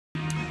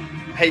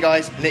Hey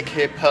guys, Nick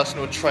here,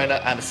 personal trainer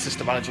and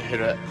assistant manager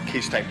here at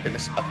Keystone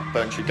Fitness up at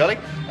Ferntree, Gully.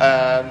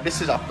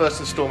 This is our first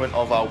instalment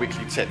of our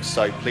weekly tips,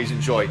 so please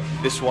enjoy.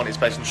 This one is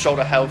based on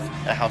shoulder health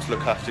and how to look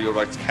after your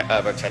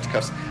rotator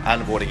cuffs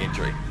and avoiding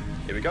injury.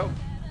 Here we go.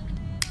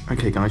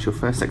 Okay guys, your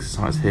first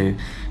exercise here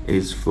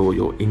is for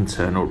your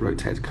internal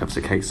rotator cuffs.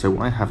 Okay, so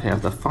what I have here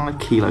is a 5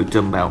 kilo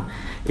dumbbell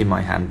in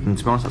my hand, and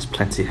to be honest that's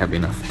plenty heavy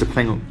enough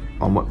depending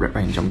on what rep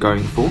range I'm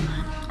going for.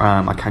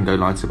 I can go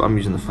lighter, but I'm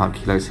using the 5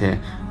 kilos here,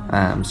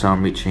 so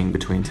I'm reaching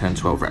between 10 and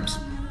 12 reps.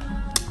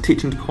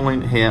 Teaching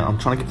point here, I'm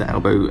trying to keep the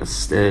elbow as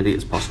sturdy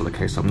as possible.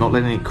 Okay, so I'm not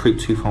letting it creep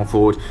too far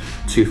forward,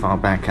 too far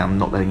back, and I'm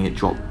not letting it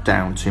drop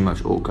down too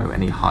much or go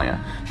any higher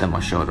than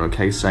my shoulder.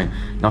 Okay, so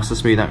nice and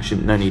smooth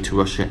action, no need to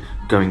rush it,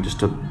 going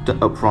just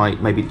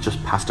upright, maybe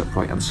just past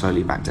upright and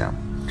slowly back down.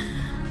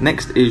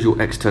 Next is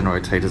your external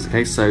rotators.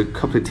 Okay, so a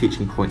couple of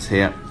teaching points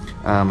here.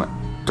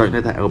 Don't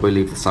let that elbow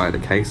leave the side.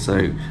 Okay, so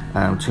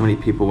too many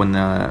people when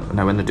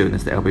they're doing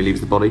this, the elbow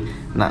leaves the body,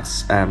 and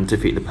that's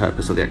defeat the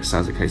purpose of the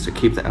exercise. Okay, so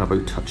keep the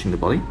elbow touching the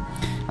body,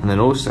 and then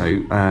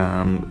also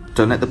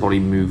don't let the body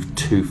move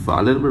too far.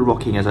 A little bit of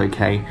rocking is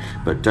okay,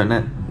 but don't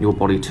let your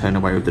body turn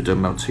away with the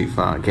dumbbell too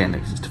far. Again,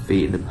 it's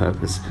defeating the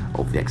purpose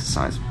of the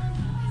exercise.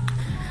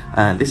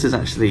 This is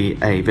actually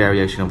a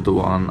variation of the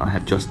one I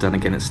have just done.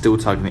 Again, it's still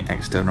targeting the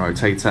external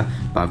rotator,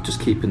 but I'm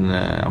just keeping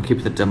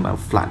the dumbbell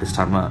flat this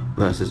time up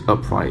versus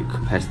upright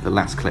compared to the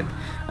last clip.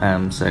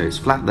 So it's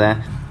flat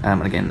there,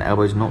 and again, the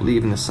elbow's not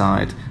leaving the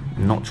side.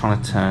 I'm not trying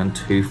to turn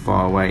too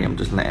far away. I'm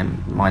just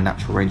letting my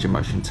natural range of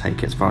motion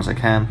take it as far as I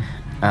can,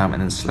 and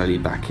then slowly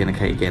back in.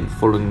 Okay, again,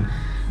 falling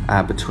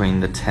between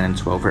the 10 and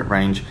 12 rep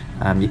range.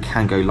 You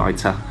can go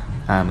lighter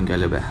and go a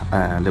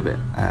little bit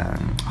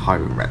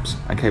higher in reps.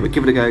 Okay, but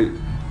give it a go.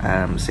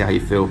 See how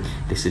you feel.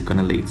 This is going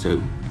to lead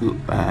to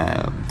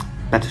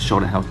better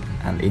shoulder health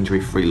and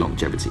injury-free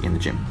longevity in the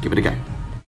gym. Give it a go.